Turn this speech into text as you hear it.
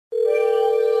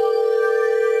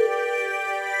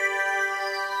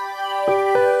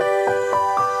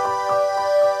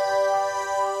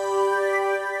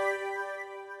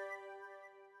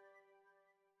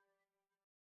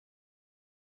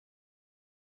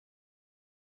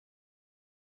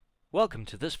Welcome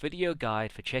to this video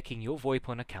guide for checking your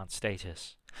VoIPon account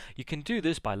status. You can do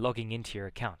this by logging into your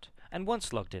account, and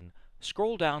once logged in,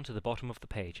 scroll down to the bottom of the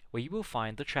page where you will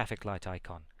find the traffic light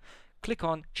icon. Click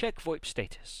on Check VoIP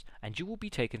Status and you will be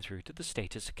taken through to the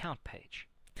Status Account page.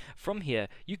 From here,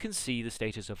 you can see the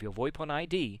status of your VoIPon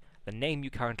ID, the name you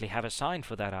currently have assigned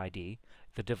for that ID,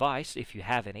 the device, if you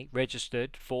have any,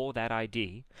 registered for that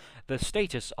ID, the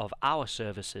status of our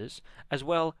services, as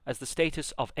well as the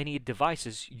status of any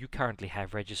devices you currently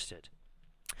have registered.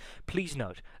 Please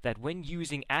note that when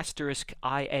using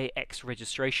 *IAX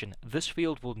registration, this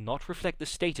field will not reflect the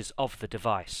status of the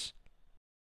device.